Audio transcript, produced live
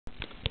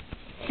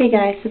Hey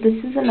guys, so this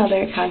is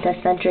another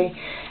contest entry,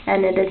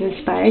 and it is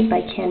inspired by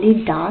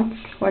candy dots,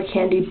 or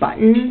candy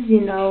buttons.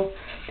 You know,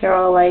 they're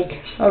all like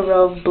a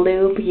row of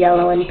blue,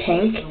 yellow, and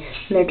pink,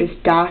 and they're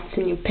just dots,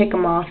 and you pick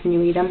them off and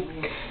you eat them.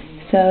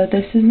 So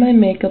this is my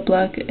makeup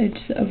look.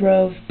 It's a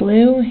row of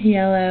blue,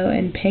 yellow,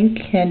 and pink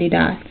candy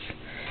dots.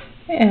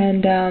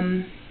 And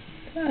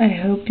I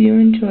hope you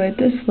enjoyed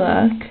this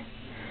look.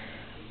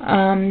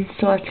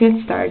 So let's get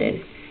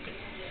started.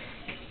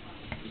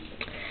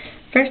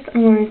 First,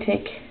 I'm going to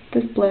take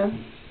this blue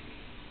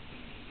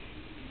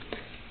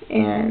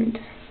and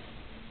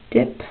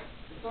dip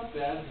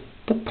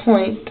the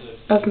point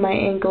of my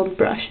angled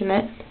brush in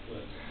it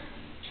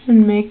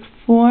and make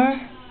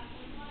 4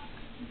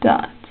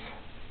 dots.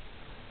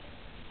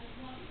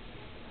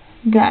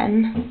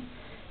 Then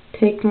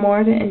take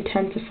more to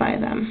intensify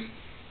them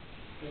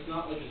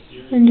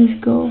and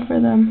just go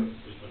over them.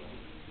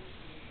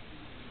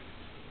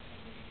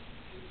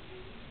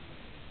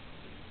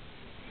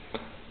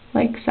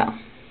 Like so.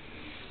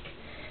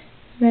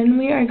 Then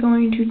we are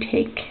going to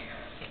take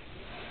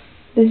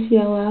this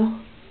yellow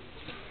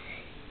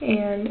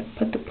and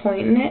put the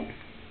point in it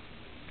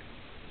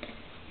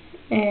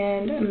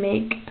and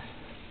make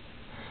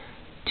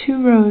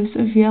 2 rows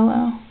of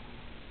yellow.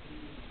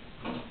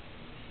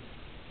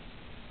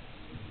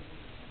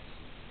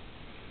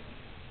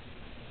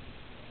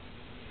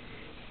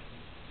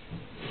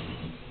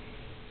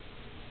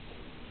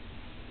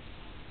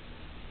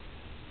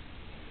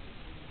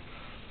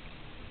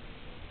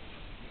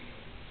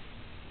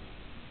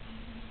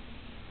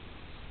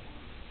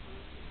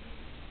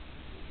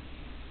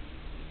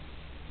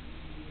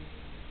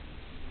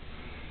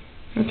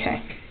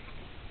 Okay,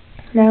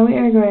 now we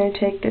are going to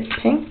take this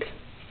pink,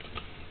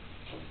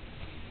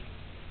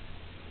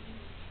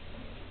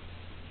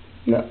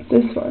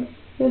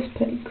 this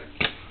pink,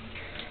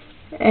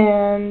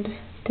 and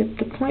dip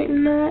the point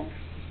in that,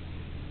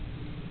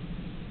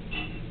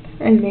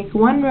 and make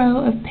 1 row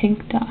of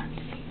pink dots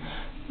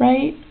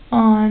right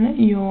on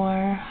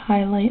your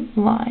highlight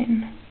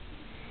line.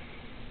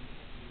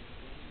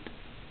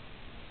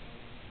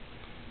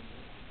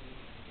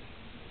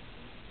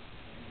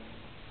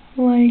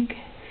 Like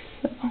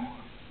so.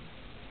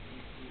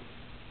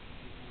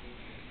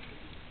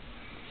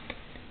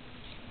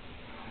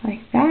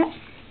 Like that.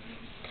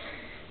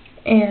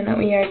 And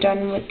we are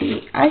done with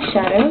the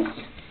eyeshadows.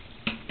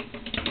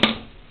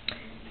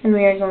 And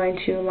we are going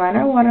to line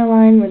our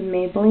waterline with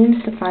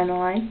Maybelline's Define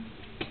Line.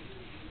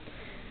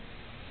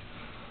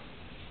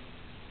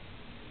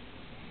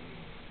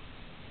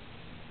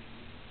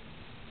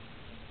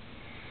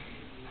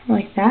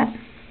 Like that.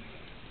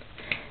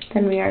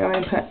 Then we are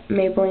going to put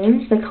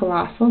Maybelline's The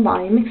Colossal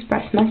Volume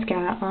Express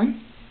Mascara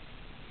on.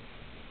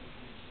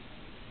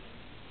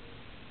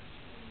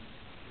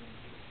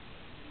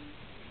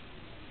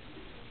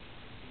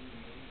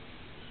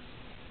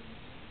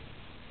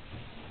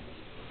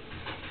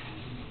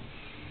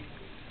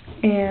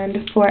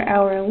 And for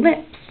our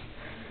lips,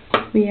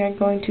 we are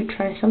going to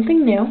try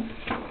something new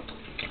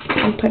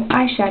and put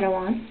eyeshadow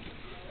on.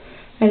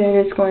 And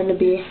it is going to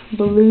be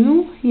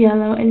blue,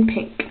 yellow, and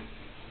pink.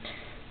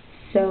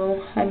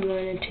 So I'm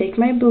going to take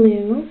my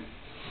blue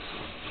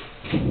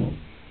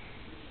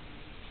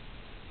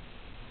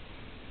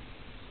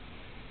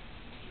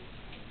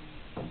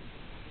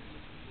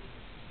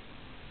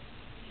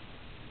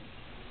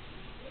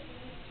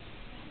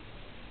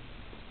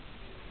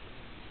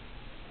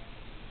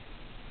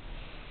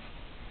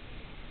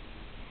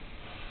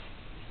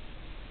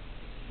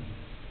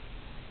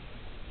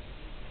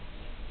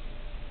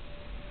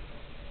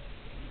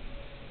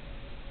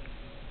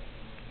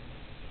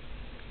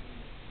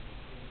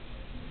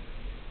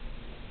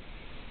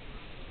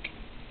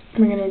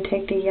we're going to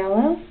take the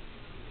yellow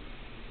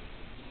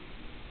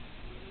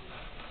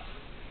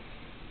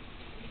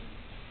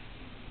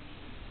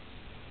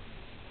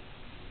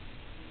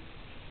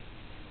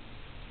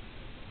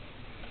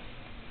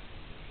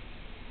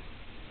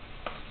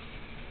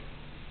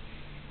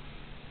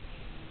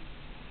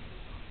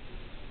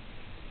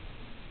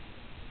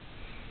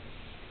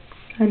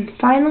and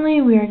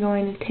finally we are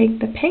going to take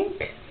the pink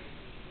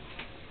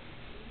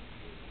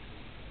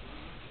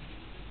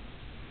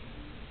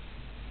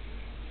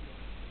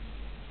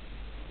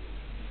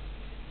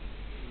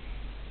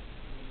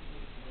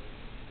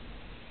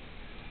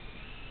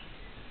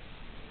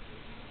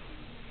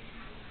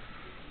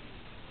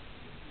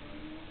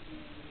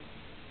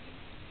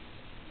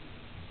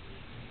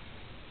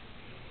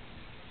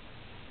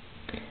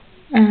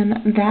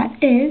and that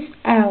is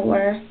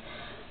our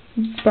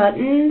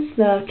buttons,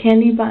 the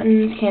candy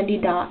buttons, candy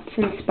dots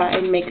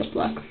inspired makeup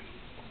look.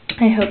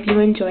 I hope you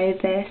enjoyed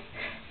this,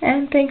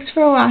 and thanks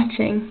for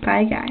watching.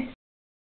 Bye guys.